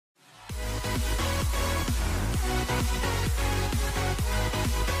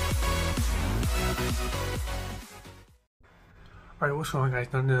Alright, what's going on,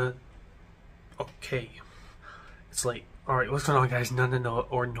 guys? Okay. It's late. Alright, what's going on, guys? None of no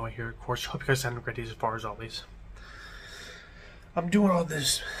ordinary here, of course. Hope you guys sound ready as far as always. I'm doing all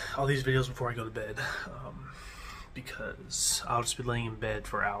these videos before I go to bed. Because I'll just be laying in bed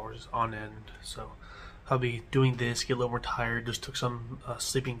for hours on end. So I'll be doing this, get a little more tired, just took some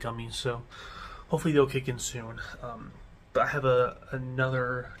sleeping gummies, so hopefully they'll kick in soon. But I have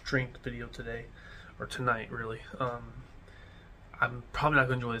another drink video today, or tonight really. I'm probably not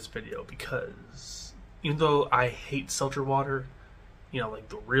going to enjoy this video because even though I hate seltzer water, you know, like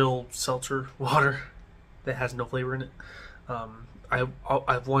the real seltzer water that has no flavor in it,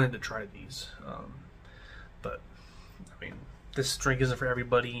 I've wanted to try these. But I mean, this drink isn't for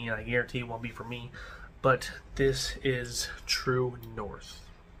everybody, and I guarantee it won't be for me. But this is True North.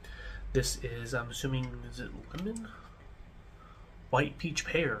 This is, I'm assuming, is it lemon? White peach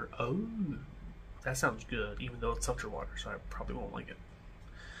pear. Oh, that sounds good, even though it's seltzer water, so I probably won't like it.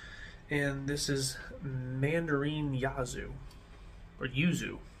 And this is mandarin yuzu, or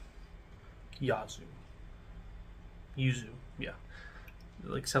yuzu. Yuzu, yeah. It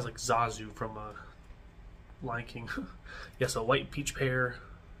like sounds like Zazu from Lion King. Yeah, so white peach pear,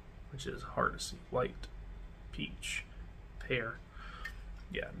 which is hard to see. White peach pear.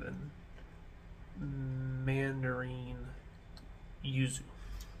 Yeah, and then mandarin yuzu.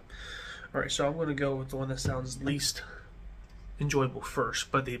 Alright, so I'm going to go with the one that sounds least enjoyable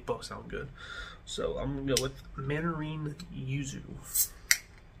first, but they both sound good. So I'm going to go with mandarin yuzu.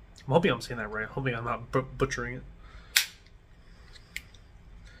 I'm hoping I'm saying that right. I'm hoping I'm not butchering it.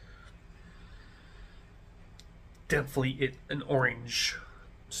 Definitely an orange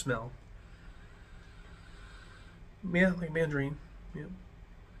smell. Yeah, like mandarin. Yeah.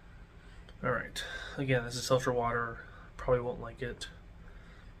 Alright. Again, this is seltzer water. Probably won't like it.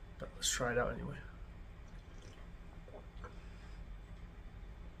 But let's try it out anyway.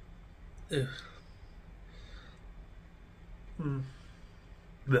 Ugh.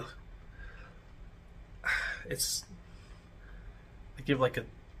 Ugh. It's, I give like a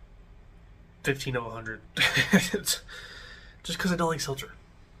 15 of 100. It's just because I don't like seltzer.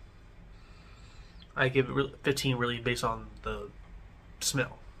 I give it 15 really based on the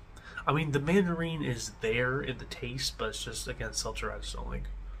smell. I mean, the mandarin is there in the taste, but it's just, again, seltzer I just don't like.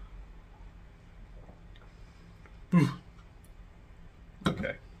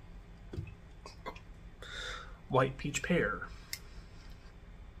 Okay. White peach pear.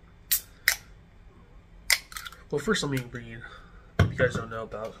 Well, first let me read what you guys don't know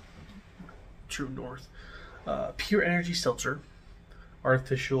about True North. Pure energy seltzer,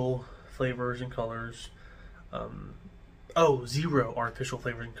 artificial flavors and colors. Zero artificial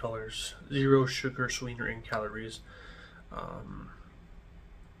flavors and colors, zero sugar, sweetener, and calories.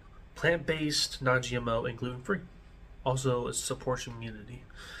 Plant-based, non-GMO, and gluten-free. Also, it supports immunity,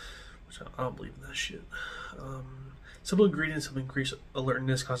 which I don't believe in that shit. Simple ingredients help increase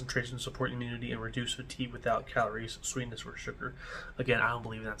alertness, concentration, support immunity, and reduce fatigue without calories, sweetness, or sugar. Again, I don't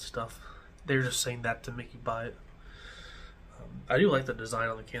believe in that stuff. They're just saying that to make you buy it. I do like the design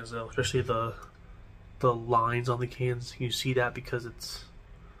on the cans, though, especially the lines on the cans. You see that because it's,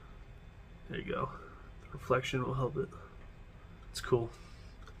 there you go. The reflection will help it. It's cool.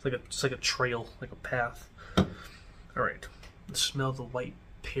 It's like a trail, like a path. All right, let's smell the white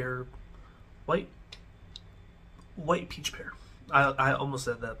pear, white peach pear. I almost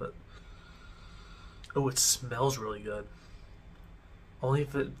said that, but oh, it smells really good. Only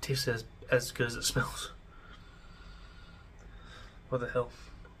if it tastes as good as it smells. What the hell?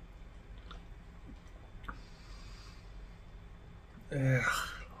 Ugh.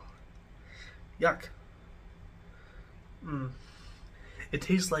 Yuck. It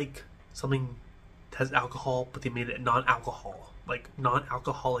tastes like something that has alcohol, but they made it non-alcohol. Like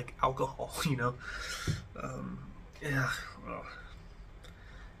non-alcoholic alcohol, you know? Yeah. Oh.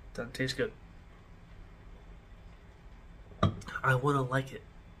 Doesn't taste good. I want to like it,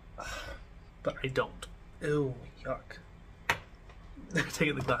 but I don't. Ew, yuck. I'm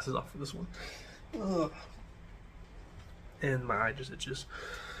taking the glasses off for this one. Ugh. And my eye just itches.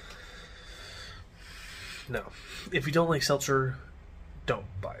 No. If you don't like seltzer, don't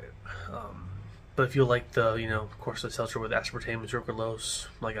buy it. But if you like the, of course, the seltzer with aspartame and sucralose,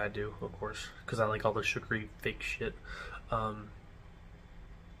 like I do, of course, because I like all the sugary fake shit,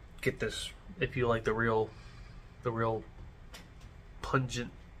 get this. If you like the real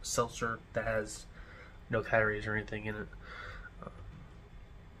pungent seltzer that has no calories or anything in it,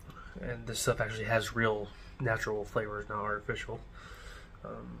 and this stuff actually has real natural flavors, not artificial.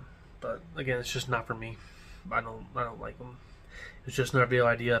 But again, it's just not for me. I don't like them. It's just another video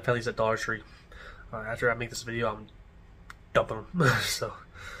idea. I found these at Dollar Tree. After I make this video, I'm dumping them. So,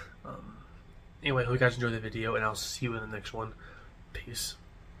 anyway, hope you guys enjoyed the video, and I'll see you in the next one. Peace.